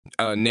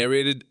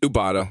narrated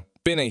Ubadah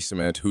bin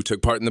Asamit, who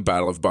took part in the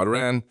Battle of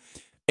Badran,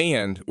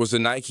 and was a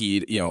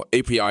Nike,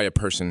 API, a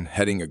person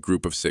heading a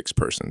group of 6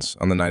 persons.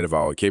 On the night of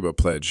Al-Aqaba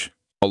pledge,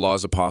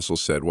 Allah's apostle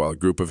said while a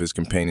group of his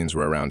companions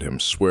were around him,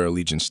 swear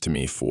allegiance to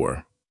me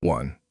for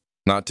 1,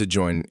 not to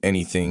join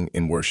anything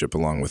in worship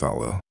along with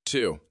Allah.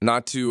 2,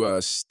 not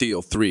to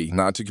steal. 3,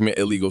 not to commit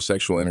illegal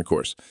sexual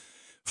intercourse.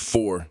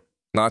 4,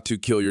 not to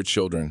kill your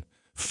children.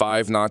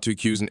 5, not to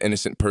accuse an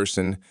innocent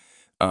person,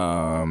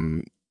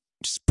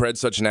 spread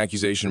such an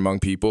accusation among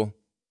people.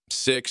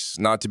 6,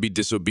 not to be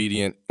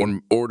disobedient or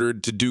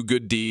ordered to do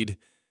good deed.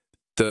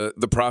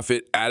 The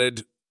Prophet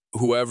added,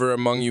 whoever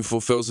among you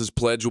fulfills his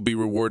pledge will be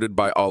rewarded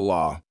by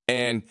Allah.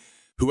 And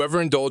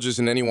whoever indulges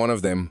in any one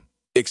of them,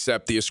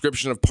 except the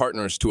ascription of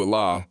partners to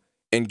Allah,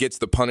 and gets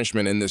the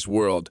punishment in this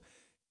world,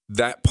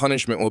 that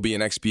punishment will be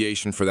an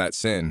expiation for that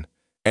sin.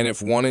 And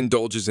if one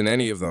indulges in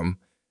any of them,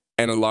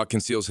 and Allah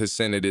conceals his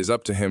sin, it is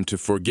up to him to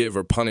forgive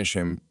or punish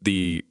him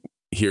the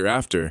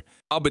hereafter.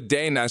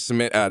 Al-Badain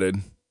Nasamit added,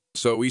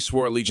 so we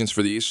swore allegiance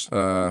for these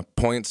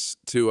points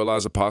to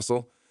Allah's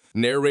apostle.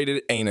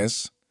 Narrated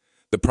Anas,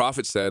 the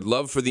Prophet said,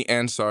 love for the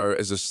Ansar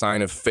is a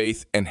sign of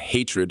faith, and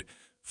hatred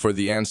for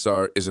the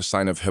Ansar is a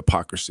sign of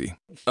hypocrisy.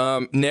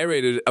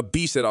 Narrated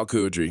Abisat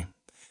al-Khudri,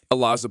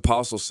 Allah's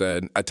apostle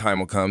said, a time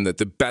will come that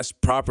the best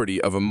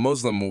property of a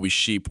Muslim will be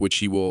sheep, which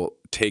he will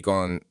take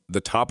on the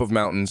top of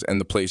mountains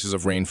and the places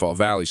of rainfall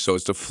valleys, so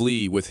as to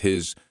flee with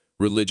his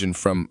religion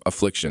from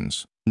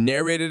afflictions.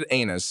 Narrated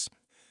Anas,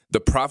 the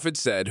Prophet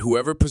said,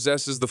 whoever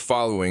possesses the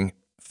following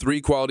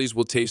 3 qualities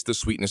will taste the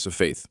sweetness of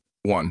faith.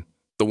 1,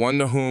 the one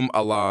to whom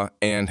Allah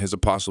and his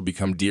apostle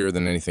become dearer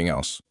than anything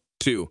else.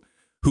 2,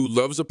 who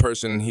loves a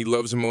person, he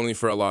loves him only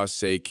for Allah's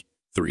sake.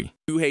 3,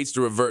 who hates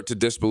to revert to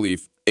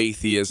disbelief,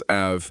 atheist,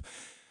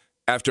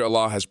 after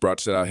Allah has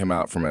brought him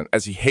out from it,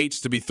 as he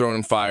hates to be thrown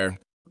in fire.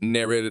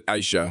 Narrated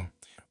Aisha,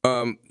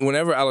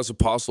 whenever Allah's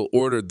apostle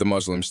ordered the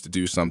Muslims to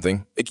do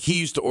something, he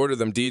used to order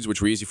them deeds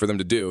which were easy for them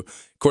to do,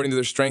 according to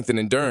their strength and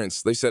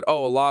endurance. They said,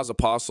 oh, Allah's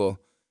apostle,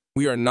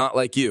 we are not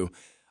like you.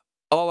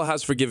 Allah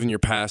has forgiven your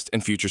past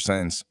and future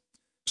sins.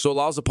 So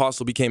Allah's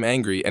apostle became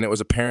angry, and it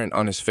was apparent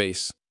on his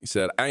face. He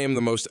said, I am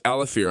the most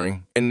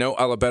Allah-fearing, and know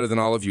Allah better than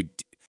all of you.